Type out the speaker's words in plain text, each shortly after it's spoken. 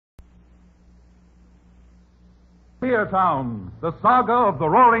Frontier Town, the saga of the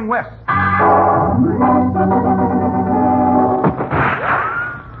Roaring West.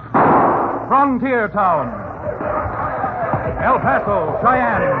 Frontier Town. El Paso,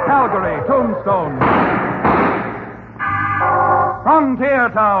 Cheyenne, Calgary, Tombstone. Frontier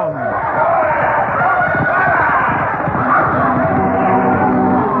Town.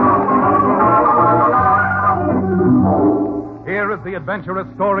 Here is the adventurous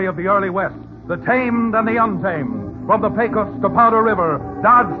story of the early West, the tamed and the untamed. From the Pecos to Powder River,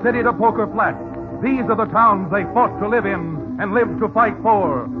 Dodge City to Poker Flat. These are the towns they fought to live in and lived to fight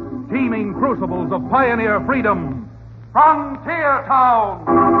for. Teeming crucibles of pioneer freedom. Frontier Town!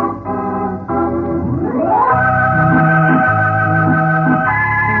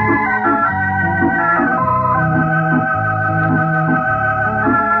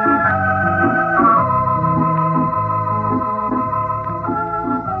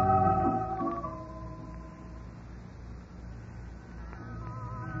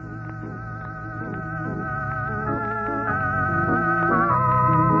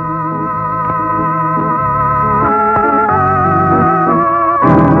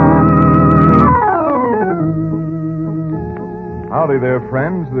 Howdy there,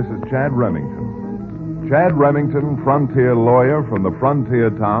 friends. This is Chad Remington. Chad Remington, frontier lawyer from the frontier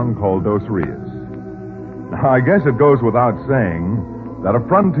town called Dos Rios. Now, I guess it goes without saying that a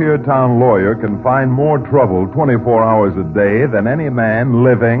frontier town lawyer can find more trouble 24 hours a day than any man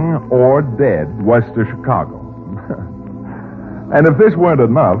living or dead west of Chicago. And if this weren't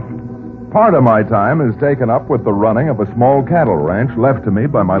enough, part of my time is taken up with the running of a small cattle ranch left to me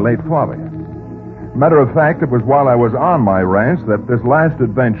by my late father. Matter of fact, it was while I was on my ranch that this last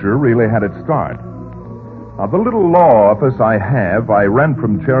adventure really had its start. Now, the little law office I have, I rent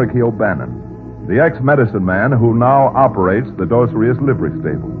from Cherokee O'Bannon, the ex-medicine man who now operates the Dos Rios livery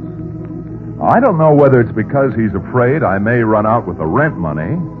stables. I don't know whether it's because he's afraid I may run out with the rent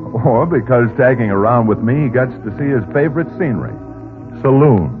money, or because tagging around with me he gets to see his favorite scenery,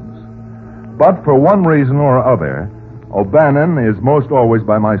 saloons. But for one reason or other, O'Bannon is most always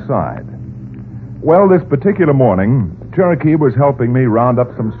by my side. Well, this particular morning, Cherokee was helping me round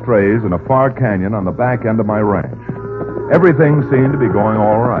up some strays in a far canyon on the back end of my ranch. Everything seemed to be going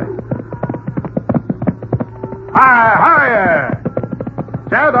all right. Hiya!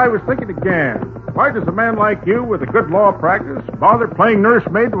 Chad, I was thinking again. Why does a man like you with a good law practice bother playing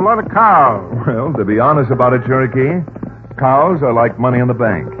nursemaid to a lot of cows? Well, to be honest about it, Cherokee, cows are like money in the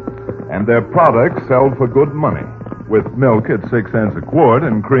bank, and their products sell for good money, with milk at 6 cents a quart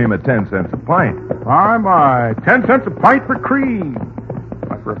and cream at 10 cents a pint. My, 10 cents a pint for cream.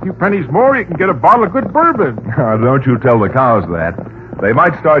 Why, for a few pennies more, you can get a bottle of good bourbon. Now, don't you tell the cows that. They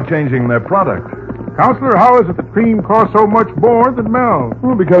might start changing their product. Counselor, how is it the cream costs so much more than milk?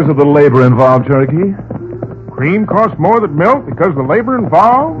 Well, because of the labor involved, Cherokee. Cream costs more than milk because of the labor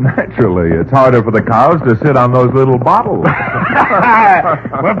involved? Naturally. It's harder for the cows to sit on those little bottles.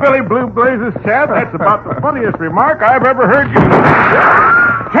 Well, Billy Blue Blazes, Chad, that's about the funniest remark I've ever heard you make.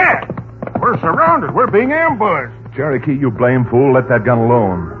 Chad, we're surrounded. We're being ambushed. Cherokee, you blame fool. Let that gun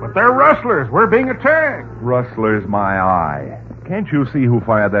alone. But they're rustlers. We're being attacked. Rustlers, my eye. Can't you see who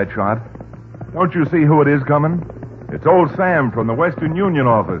fired that shot? Don't you see who it is coming? It's old Sam from the Western Union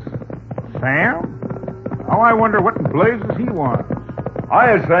office. Sam? Oh, I wonder what in blazes he wants.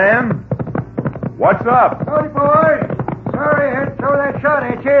 Hiya, Sam. What's up? Howdy, boys. Sorry I had to throw that shot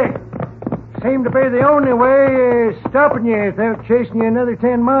at you. Seemed to be the only way stopping you without chasing you another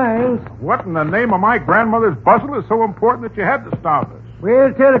 10 miles. What in the name of my grandmother's bustle is so important that you had to stop us? Well,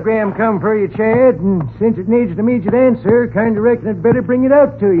 a telegram come for you, Chad, and since it needs an immediate answer, kind of reckon I'd better bring it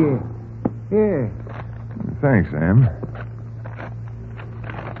out to you. Here. Thanks, Sam.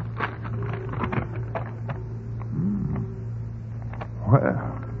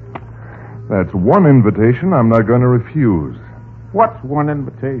 Well, that's one invitation I'm not going to refuse. What's one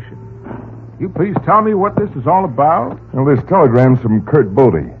invitation? You please tell me what this is all about? Well, this telegram's from Kurt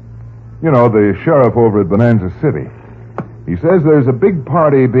Bodie. You know, the sheriff over at Bonanza City. He says there's a big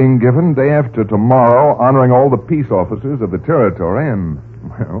party being given day after tomorrow honoring all the peace officers of the territory, and,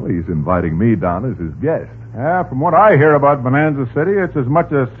 well, he's inviting me down as his guest. Yeah, from what I hear about Bonanza City, it's as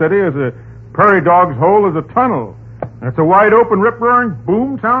much a city as a prairie dog's hole is a tunnel. And it's a wide-open, rip-roaring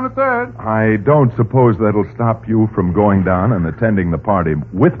boom town at that. I don't suppose that'll stop you from going down and attending the party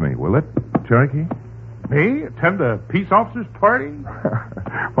with me, will it, Cherokee? Me? Attend a peace officer's party?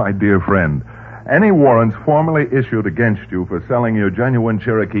 My dear friend, any warrants formally issued against you for selling your genuine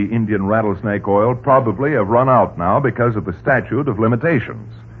Cherokee Indian rattlesnake oil probably have run out now because of the statute of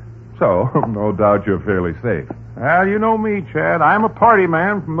limitations. So, no doubt you're fairly safe. Well, you know me, Chad. I'm a party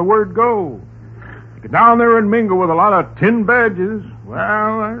man from the word go. Get down there and mingle with a lot of tin badges.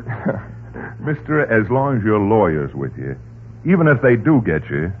 Well, Mister, as long as your lawyer's with you, even if they do get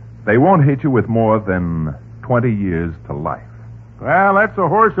you, they won't hit you with more than 20 years to life. well, that's a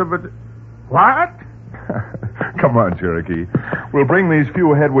horse of a... What? Come on, Cherokee. We'll bring these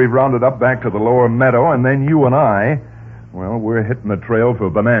few head we've rounded up back to the lower meadow, and then you and I, well, we're hitting the trail for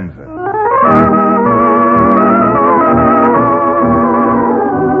Bonanza.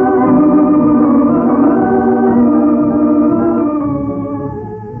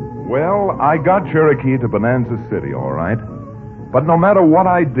 Well, I got Cherokee to Bonanza City, all right. But no matter what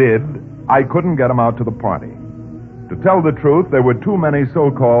I did, I couldn't get him out to the party. To tell the truth, there were too many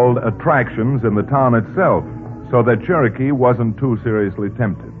so-called attractions in the town itself, so that Cherokee wasn't too seriously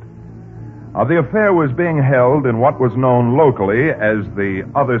tempted. The affair was being held in what was known locally as the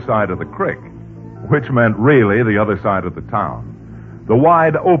other side of the creek, which meant really the other side of the town, the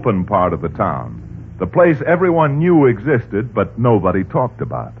wide open part of the town, the place everyone knew existed but nobody talked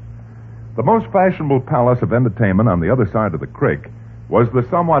about. The most fashionable palace of entertainment on the other side of the creek was the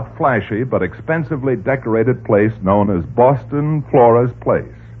somewhat flashy but expensively decorated place known as Boston Flora's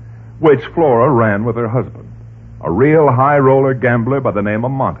Place, which Flora ran with her husband, a real high-roller gambler by the name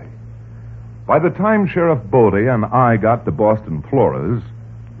of Monty. By the time Sheriff Bodie and I got to Boston Flora's,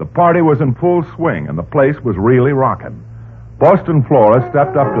 the party was in full swing and the place was really rocking. Boston Flora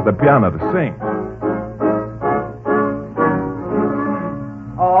stepped up to the piano to sing.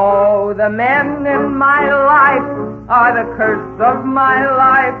 Oh, the men in my life are the curse of my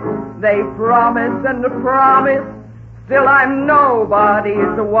life. They promise and promise, still I'm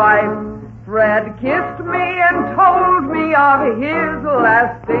nobody's wife. Fred kissed me and told me of his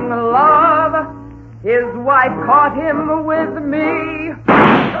lasting love. His wife caught him with me.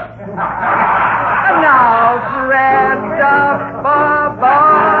 Now Fred's up above.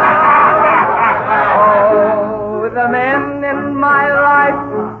 Oh, the men in my life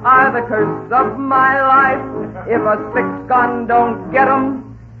are the curse of my life. If a six-gun don't get 'em,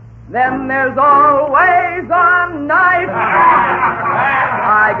 then there's always a knife.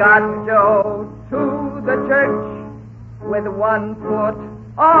 I got Joe to the church with one foot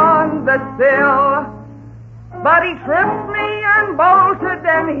on the sill, but he tripped me and bolted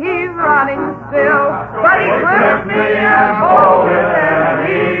and he's running still. But he tripped me and bolted and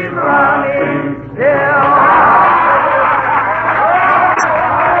he's running still.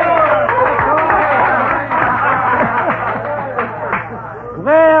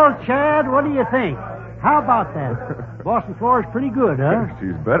 Well, Chad, what do you think? How about that? Boston Flora's pretty good, huh?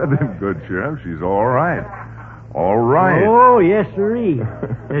 She's better than good, Sheriff. She's all right. All right. Oh, yes, sirree.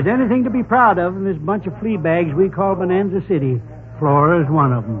 If there's anything to be proud of in this bunch of flea bags we call Bonanza City, Flora's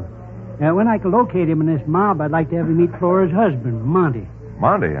one of them. Now, when I can locate him in this mob, I'd like to have him meet Flora's husband, Monty.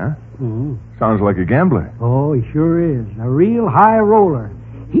 Monty, huh? Mm-hmm. Sounds like a gambler. Oh, he sure is. A real high roller.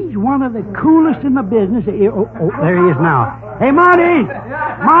 He's one of the coolest in the business. Oh, there he is now. Hey, Monty!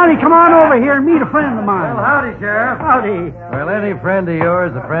 Monty, come on over here and meet a friend of mine. Well, howdy, Sheriff. Howdy. Well, any friend of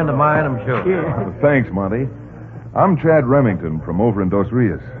yours, a friend of mine, I'm sure. Yeah. Thanks, Monty. I'm Chad Remington from over in Dos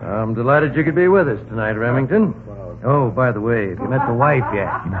Rios. I'm delighted you could be with us tonight, Remington. Oh, by the way, have you met the wife yet?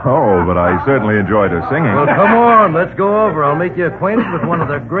 No, but I certainly enjoyed her singing. Well, come on, let's go over. I'll make you acquainted with one of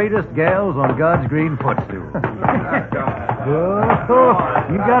the greatest gals on God's green footstool. Oh,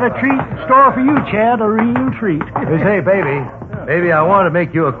 you got a treat in store for you, Chad, a real treat. Say, baby, I want to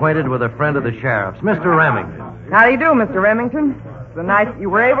make you acquainted with a friend of the sheriff's, Mr. Remington. How do you do, Mr. Remington? It's so nice that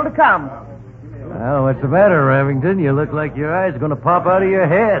you were able to come. Well, what's the matter, Remington? You look like your eyes are going to pop out of your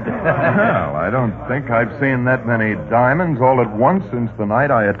head. Well, I don't think I've seen that many diamonds all at once since the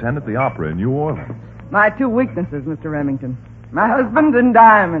night I attended the opera in New Orleans. My two weaknesses, Mr. Remington. My husband and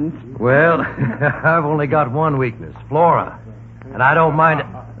diamonds. Well, I've only got one weakness, Flora. And I don't mind it.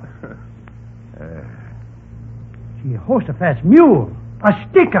 Jehoshaphat's mule. A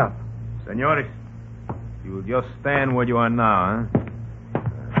stick-up. Senores, you will just stand where you are now, huh?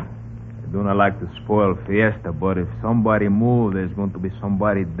 I do not like to spoil fiesta, but if somebody moves, there's going to be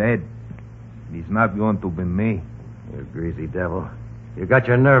somebody dead. It's not going to be me. You greasy devil. You got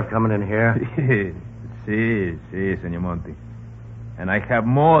your nerve coming in here. Si, Senor Monty. And I have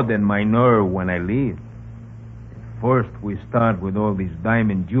more than my nerve when I leave. First, we start with all this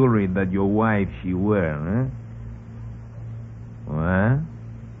diamond jewelry that your wife, she wear, huh? What?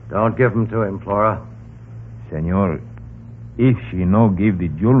 Don't give them to him, Flora. Senor, if she no give the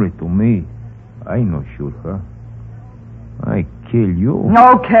jewelry to me, I no shoot her. I kill you.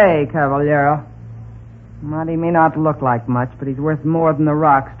 Okay, Caballero. Monty may not look like much, but he's worth more than the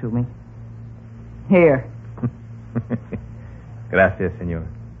rocks to me. Here. Gracias, senor.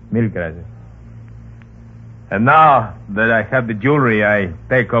 Mil gracias. And now that I have the jewelry, I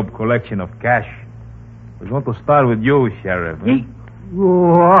take up collection of cash. We're going to start with you, Sheriff. Huh?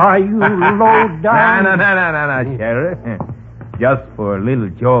 Why, you low down. No, Sheriff. Just for a little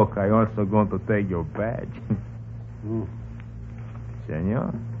joke, I also going to take your badge.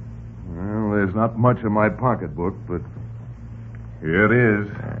 Senor? Well, there's not much in my pocketbook, but here it is.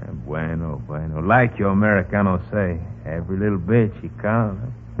 Bueno. Like your Americanos say, every little bit she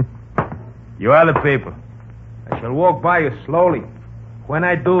counts. You other people, I shall walk by you slowly. When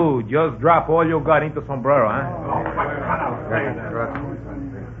I do, just drop all you got into sombrero, huh?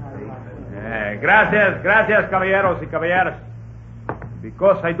 Gracias, caballeros y caballeras.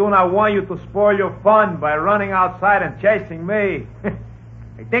 Because I do not want you to spoil your fun by running outside and chasing me. I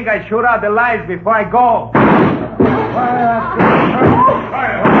think I shoot out the lights before I go. Come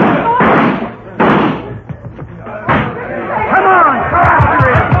on,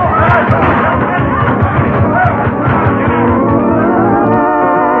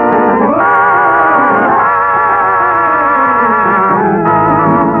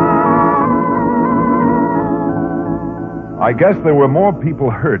 I guess there were more people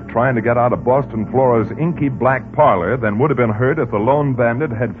hurt trying to get out of Boston Flora's inky black parlor than would have been hurt if the lone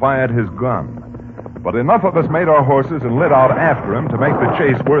bandit had fired his gun. But enough of us made our horses and lit out after him to make the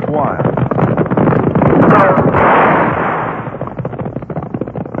chase worthwhile.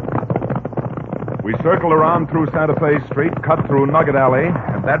 We circled around through Santa Fe Street, cut through Nugget Alley,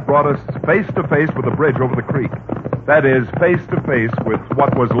 and that brought us face to face with the bridge over the creek. That is, face to face with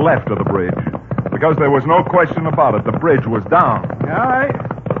what was left of the bridge. Because there was no question about it, the bridge was down. all right.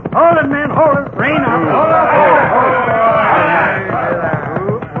 Hold it, man, hold it. Rain up.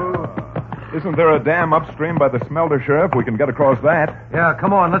 Isn't there a dam upstream by the smelter, Sheriff? We can get across that. Yeah,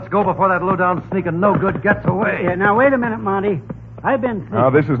 come on, let's go before that low-down sneaking no-good gets away. Yeah, now, wait a minute, Monty. I've been thinking.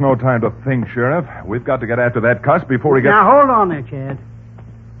 Now, this is no time to think, Sheriff. We've got to get after that cuss before he gets... Now, hold on there, Chad.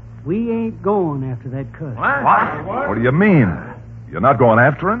 We ain't going after that cuss. What do you mean? You're not going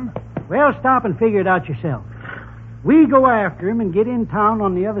after him? Well, stop and figure it out yourself. We go after him and get in town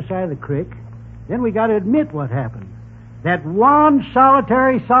on the other side of the creek. Then we got to admit what happened. That one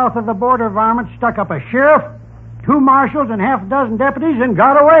solitary south of the border varmint stuck up a sheriff, 2 marshals, and half a dozen deputies and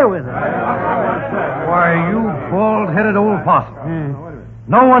got away with it. Why, you bald-headed old possum.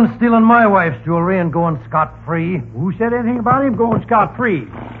 No one's stealing my wife's jewelry and going scot-free. Who said anything about him going scot-free?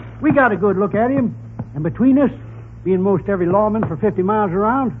 We got a good look at him. And between us, being most every lawman for 50 miles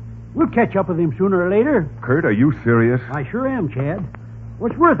around, we'll catch up with him sooner or later. Kurt, are you serious? I sure am, Chad.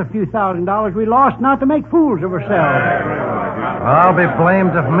 What's worth a few $1,000s we lost not to make fools of ourselves? I'll be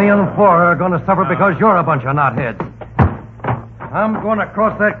blamed if me and Flora are going to suffer because you're a bunch of knotheads. I'm going to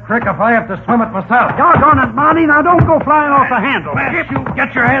cross that creek if I have to swim it myself. Doggone it, Monty. Now don't go flying off the handle. You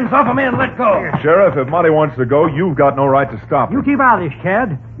get your hands off of me and let go. Sheriff, if Monty wants to go, you've got no right to stop him. You keep out of this,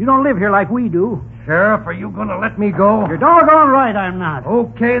 Chad. You don't live here like we do. Sheriff, are you going to let me go? You're doggone right I'm not.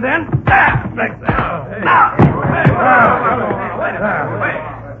 Okay, then.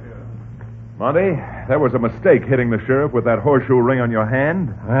 Monty, that was a mistake hitting the sheriff with that horseshoe ring on your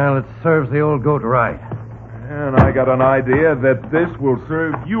hand. Well, it serves the old goat right. And I got an idea that this will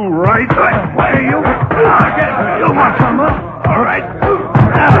serve you right. Why, you want some, huh? All right.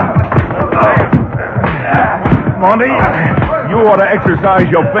 Monty, you ought to exercise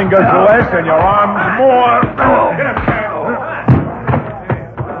your fingers less and your arms more.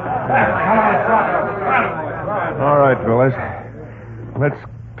 All right, fellas. Let's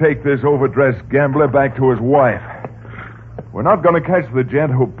take this overdressed gambler back to his wife. We're not going to catch the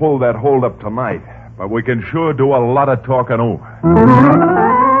gent who pulled that holdup tonight, but we can sure do a lot of talking over.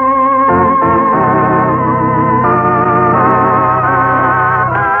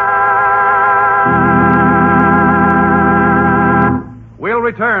 We'll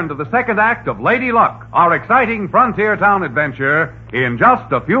return to the second act of Lady Luck, our exciting frontier town adventure, in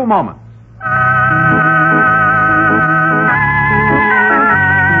just a few moments.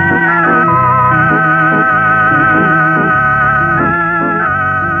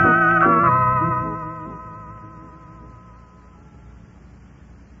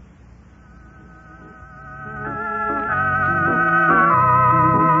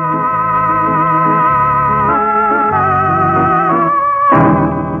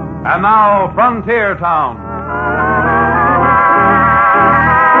 And now, Frontier Town.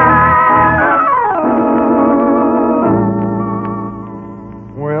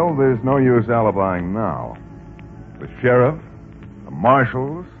 Well, there's no use alibying now. The sheriff, the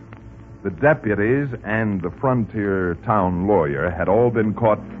marshals, the deputies, and the frontier town lawyer had all been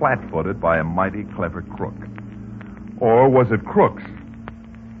caught flat-footed by a mighty clever crook. Or was it crooks?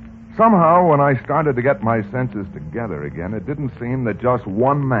 somehow, when I started to get my senses together again, it didn't seem that just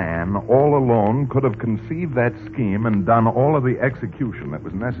one man, all alone, could have conceived that scheme and done all of the execution that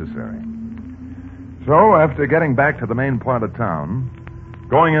was necessary. So, after getting back to the main part of town,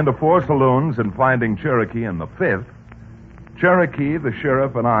 going into 4 saloons and finding Cherokee in the 5th, Cherokee, the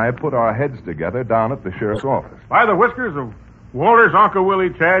sheriff, and I put our heads together down at the sheriff's office. By the whiskers of Walter's Uncle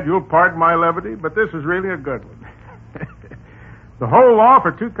Willie, Chad, you'll pardon my levity, but this is really a good one. The whole law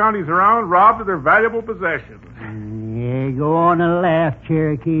for 2 counties around robbed of their valuable possessions. Yeah, go on and laugh,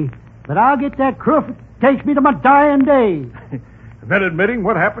 Cherokee. But I'll get that crook if it takes me to my dying day. And then admitting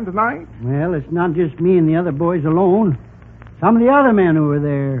what happened tonight? Well, it's not just me and the other boys alone. Some of the other men who were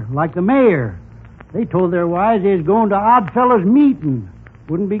there, like the mayor, they told their wives they was going to Oddfellows' meeting.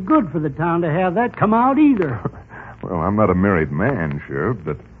 Wouldn't be good for the town to have that come out either. Well, I'm not a married man, Sheriff,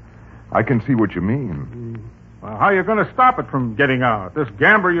 but I can see what you mean. Well, how are you going to stop it from getting out? This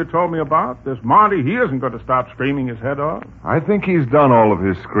gambler you told me about, this Monty, he isn't going to stop screaming his head off. I think he's done all of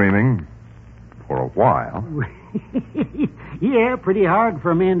his screaming for a while. Yeah, pretty hard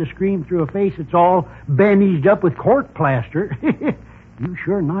for a man to scream through a face that's all bandaged up with court plaster. You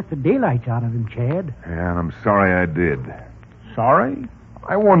sure knocked the daylights out of him, Chad. Yeah, and I'm sorry I did. Sorry?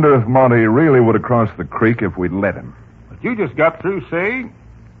 I wonder if Monty really would have crossed the creek if we'd let him. But you just got through saying...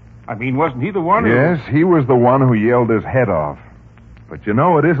 I mean, wasn't he the one who... Yes, he was the one who yelled his head off. But you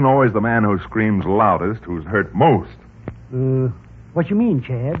know, it isn't always the man who screams loudest who's hurt most. What you mean,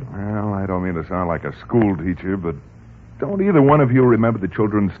 Chad? Well, I don't mean to sound like a school teacher, but don't either one of you remember the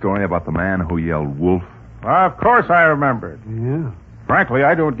children's story about the man who yelled wolf? Of course I remember it. Yeah. Frankly,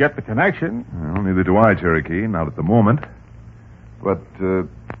 I don't get the connection. Well, neither do I, Cherokee, not at the moment. But, well,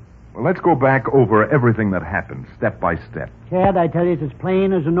 let's go back over everything that happened, step by step. Chad, I tell you, it's as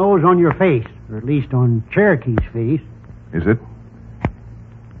plain as a nose on your face, or at least on Cherokee's face. Is it?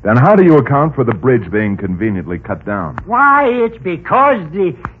 Then how do you account for the bridge being conveniently cut down? Why, it's because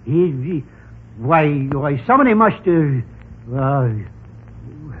why, somebody must have...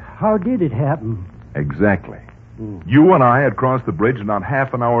 how did it happen? Exactly. You and I had crossed the bridge not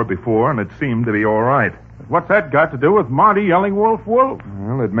half an hour before, and it seemed to be all right. What's that got to do with Monty yelling wolf, wolf?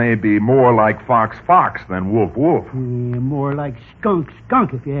 Well, it may be more like fox, fox than wolf, wolf. Yeah, more like skunk,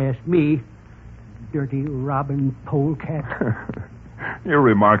 skunk, if you ask me. Dirty robbing polecat. Your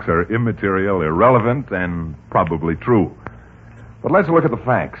remarks are immaterial, irrelevant, and probably true. But let's look at the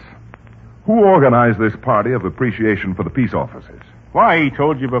facts. Who organized this party of appreciation for the peace officers? Why, he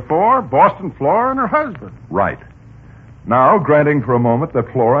told you before, Boston Flora and her husband. Right. Now, granting for a moment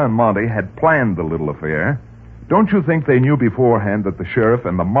that Flora and Monty had planned the little affair, don't you think they knew beforehand that the sheriff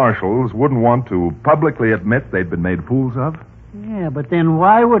and the marshals wouldn't want to publicly admit they'd been made fools of? Yeah, but then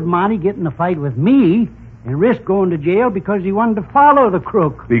why would Monty get in a fight with me and risk going to jail because he wanted to follow the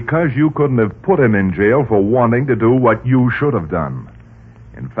crook? Because you couldn't have put him in jail for wanting to do what you should have done.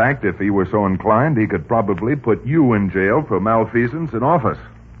 In fact, if he were so inclined, he could probably put you in jail for malfeasance in office.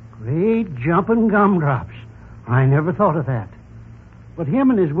 Great jumping gumdrops. I never thought of that. But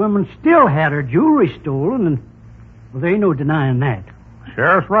him and his women still had her jewelry stolen, and well, there ain't no denying that.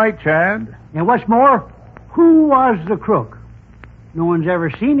 Sheriff's right, Chad. And what's more, who was the crook? No one's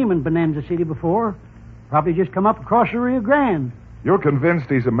ever seen him in Bonanza City before. Probably just come up across the Rio Grande. You're convinced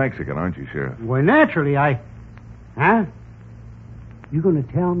he's a Mexican, aren't you, Sheriff? Why, naturally, Huh? You gonna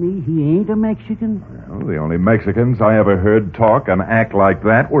tell me he ain't a Mexican? Well, the only Mexicans I ever heard talk and act like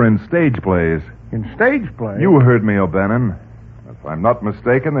that were in stage plays. In stage play? You heard me, O'Bannon. If I'm not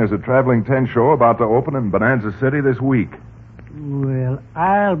mistaken, there's a traveling tent show about to open in Bonanza City this week. Well,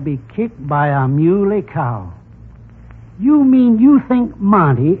 I'll be kicked by a muley cow. You mean you think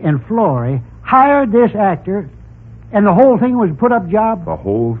Monty and Florrie hired this actor and the whole thing was a put-up job? The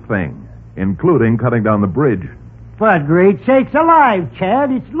whole thing, including cutting down the bridge. For great sakes alive,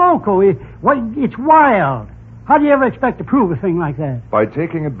 Chad, it's loco. It's wild. How do you ever expect to prove a thing like that? By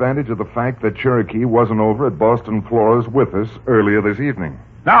taking advantage of the fact that Cherokee wasn't over at Boston Flora's with us earlier this evening.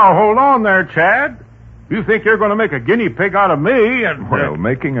 Now, hold on there, Chad. You think you're going to make a guinea pig out of me and... Well,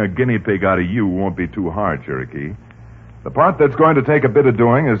 making a guinea pig out of you won't be too hard, Cherokee. The part that's going to take a bit of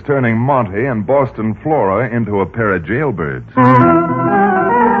doing is turning Monty and Boston Flora into a pair of jailbirds.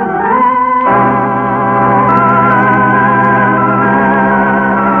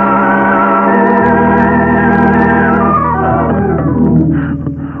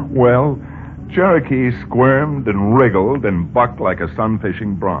 Well, Cherokee squirmed and wriggled and bucked like a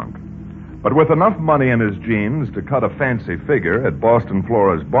sunfishing bronc. But with enough money in his jeans to cut a fancy figure at Boston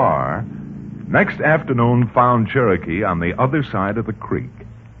Flora's bar, next afternoon found Cherokee on the other side of the creek,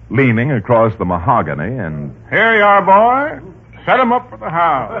 leaning across the mahogany and... Here you are, boy. Set 'em up for the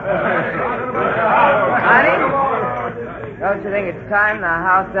house. Honey, don't you think it's time the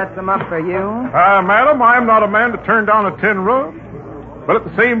house sets them up for you? Madam, I'm not a man to turn down a tin roof. But at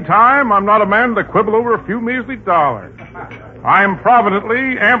the same time, I'm not a man to quibble over a few measly dollars. I'm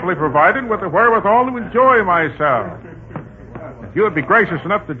providently, amply provided with the wherewithal to enjoy myself. If you would be gracious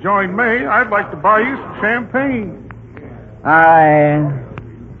enough to join me, I'd like to buy you some champagne. I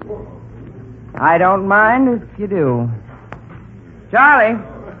don't mind if you do. Charlie,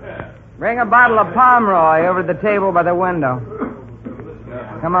 bring a bottle of Pomeroy over to the table by the window.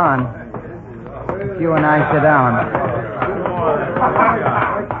 Come on. You and I sit down.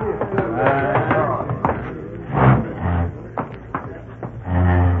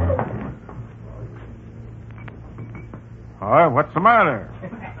 What's the matter?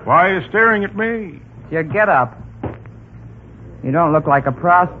 Why are you staring at me? Your get-up. You don't look like a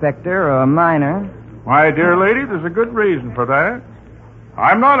prospector or a miner. My dear lady, there's a good reason for that.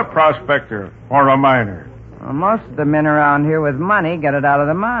 I'm not a prospector or a miner. Well, most of the men around here with money get it out of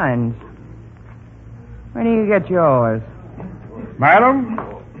the mines. Where do you get yours? Madam,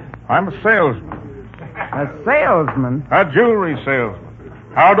 I'm a salesman. A salesman? A jewelry salesman.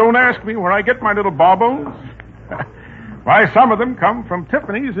 Now, don't ask me where I get my little baubles. Why, some of them come from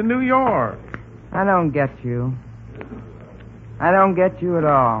Tiffany's in New York. I don't get you. I don't get you at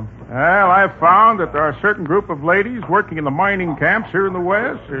all. Well, I've found that there are a certain group of ladies working in the mining camps here in the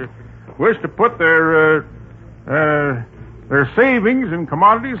West who wish to put their savings in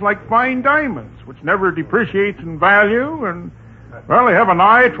commodities like fine diamonds, which never depreciates in value, and, well, they have an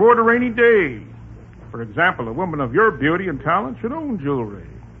eye toward a rainy day. For example, a woman of your beauty and talent should own jewelry.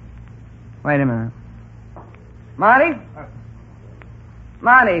 Wait a minute. Marty?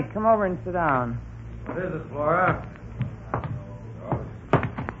 Marty, come over and sit down. What is it, Flora?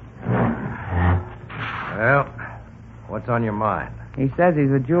 Well, what's on your mind? He says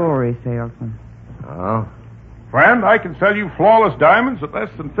he's a jewelry salesman. Oh? Friend, I can sell you flawless diamonds at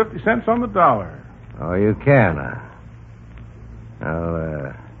less than 50 cents on the dollar. Oh, you can, huh?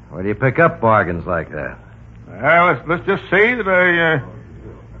 Well, where do you pick up bargains like that? Well, let's just say that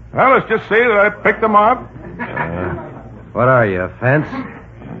I picked them up. What are you, a fence?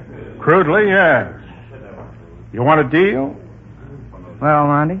 Crudely, yes. You want a deal? Well,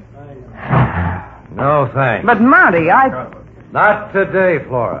 Monty? No, thanks. But, Monty, Not today,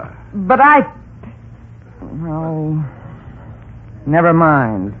 Flora. Oh, never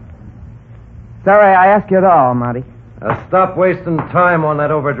mind. Sorry I asked you at all, Monty. Stop wasting time on that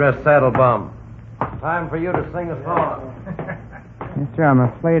overdressed saddle bum. Time for you to sing a song. Mister, I'm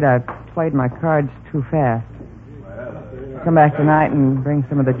afraid I've played my cards too fast. Come back tonight and bring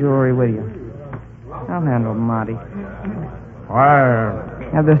some of the jewelry with you. I'll handle Monty. Why?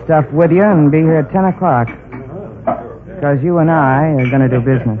 Have the stuff with you and be here at 10 o'clock. Because you and I are going to do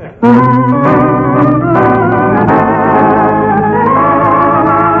business.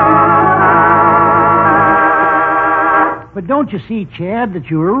 But don't you see, Chad, that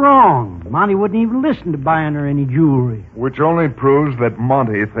you were wrong? Monty wouldn't even listen to buying her any jewelry. Which only proves that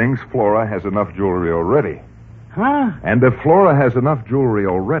Monty thinks Flora has enough jewelry already. Huh? And if Flora has enough jewelry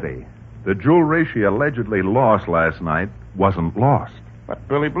already, the jewelry she allegedly lost last night wasn't lost. But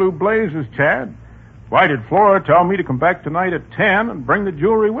Billy Blue Blazes, Chad. Why did Flora tell me to come back tonight at 10 and bring the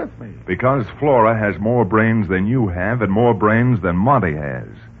jewelry with me? Because Flora has more brains than you have and more brains than Monty has.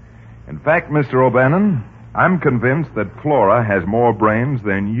 In fact, Mr. O'Bannon, I'm convinced that Flora has more brains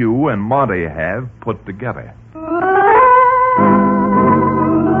than you and Monty have put together.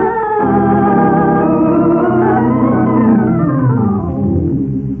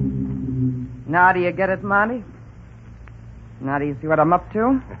 Now do you get it, Monty? Now do you see what I'm up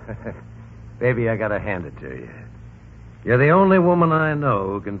to? Baby, I gotta hand it to you. You're the only woman I know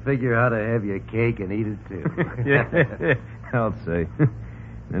who can figure how to have your cake and eat it, too. I'll say.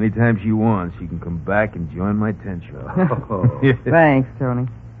 Anytime she wants, she can come back and join my tent show. Thanks, Tony.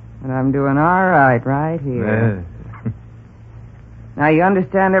 And I'm doing all right here. Now, you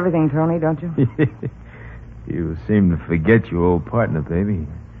understand everything, Tony, don't you? You seem to forget your old partner, baby.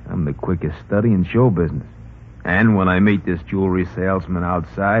 I'm the quickest study in show business. And when I meet this jewelry salesman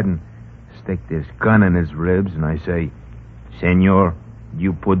outside and stick this gun in his ribs and I say, Senor,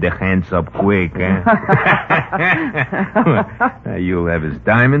 you put the hands up quick, eh? You'll have his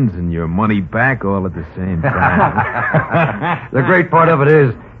diamonds and your money back all at the same time. The great part of it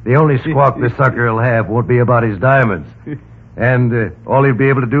is the only squawk this sucker will have won't be about his diamonds. And all he'll be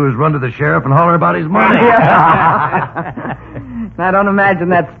able to do is run to the sheriff and holler about his money. I don't imagine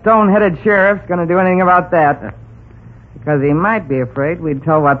that stone-headed sheriff's going to do anything about that. Because he might be afraid we'd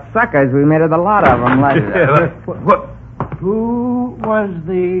tell what suckers we made of the lot of them. Like What? Who was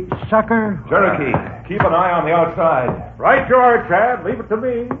the sucker? Cherokee, keep an eye on the outside. Right you are, Chad. Leave it to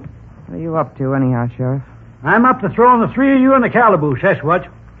me. What are you up to, anyhow, Sheriff? I'm up to throwing the three of you in the calaboose, that's what.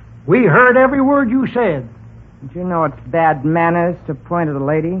 We heard every word you said. Don't you know it's bad manners to point at a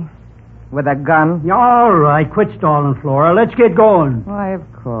lady with a gun? All right, quit stalling, Flora. Let's get going. Why, of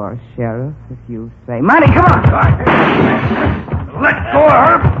course, Sheriff, if you say. Monty, come on! Let go of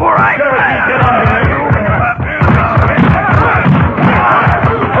her before I...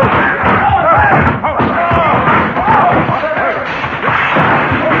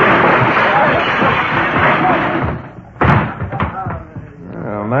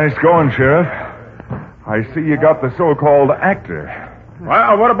 Well, nice going, Sheriff. I see you got the so-called actor.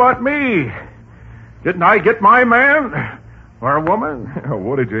 Well, what about me? Didn't I get my man? Or a woman?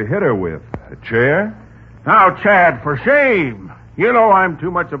 What did you hit her with? A chair? Now, Chad, for shame. You know I'm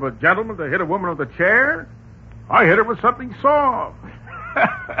too much of a gentleman to hit a woman with a chair. I hit her with something soft.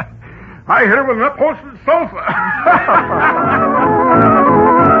 I hit her with an upholstered sofa.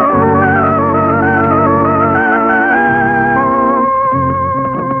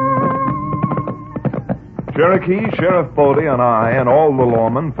 Cherokee, Sheriff Bodie, and I, and all the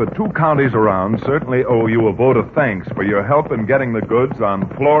lawmen for 2 counties around certainly owe you a vote of thanks for your help in getting the goods on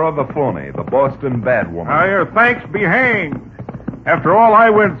Flora the Phony, the Boston bad woman. Your thanks be hanged. After all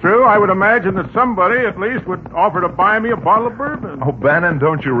I went through, I would imagine that somebody at least would offer to buy me a bottle of bourbon. Oh, Bannon,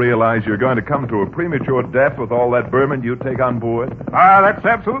 don't you realize you're going to come to a premature death with all that bourbon you take on board? That's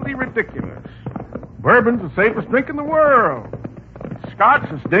absolutely ridiculous. Bourbon's the safest drink in the world.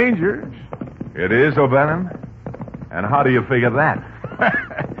 Scotch is dangerous. It is, O'Bannon? And how do you figure that?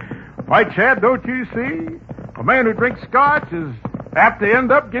 Why, Chad, don't you see? A man who drinks scotch is apt to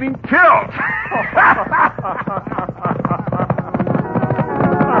end up getting killed.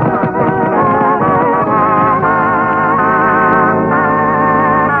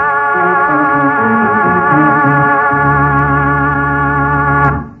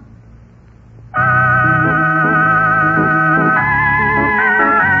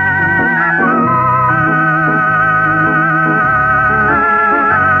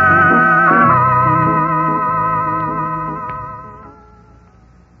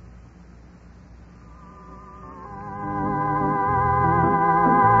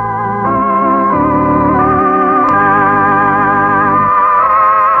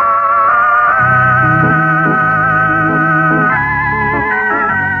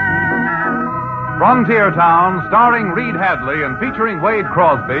 Frontier Town, starring Reed Hadley and featuring Wade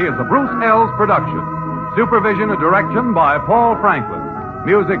Crosby, is a Bruce Eells production. Supervision and direction by Paul Franklin.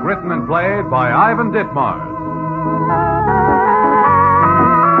 Music written and played by Ivan Ditmars.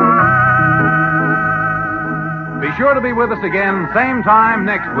 Be sure to be with us again same time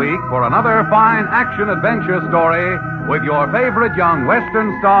next week for another fine action-adventure story with your favorite young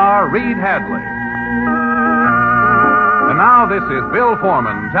Western star, Reed Hadley. And now this is Bill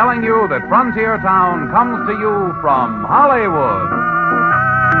Foreman telling you that Frontier Town comes to you from Hollywood.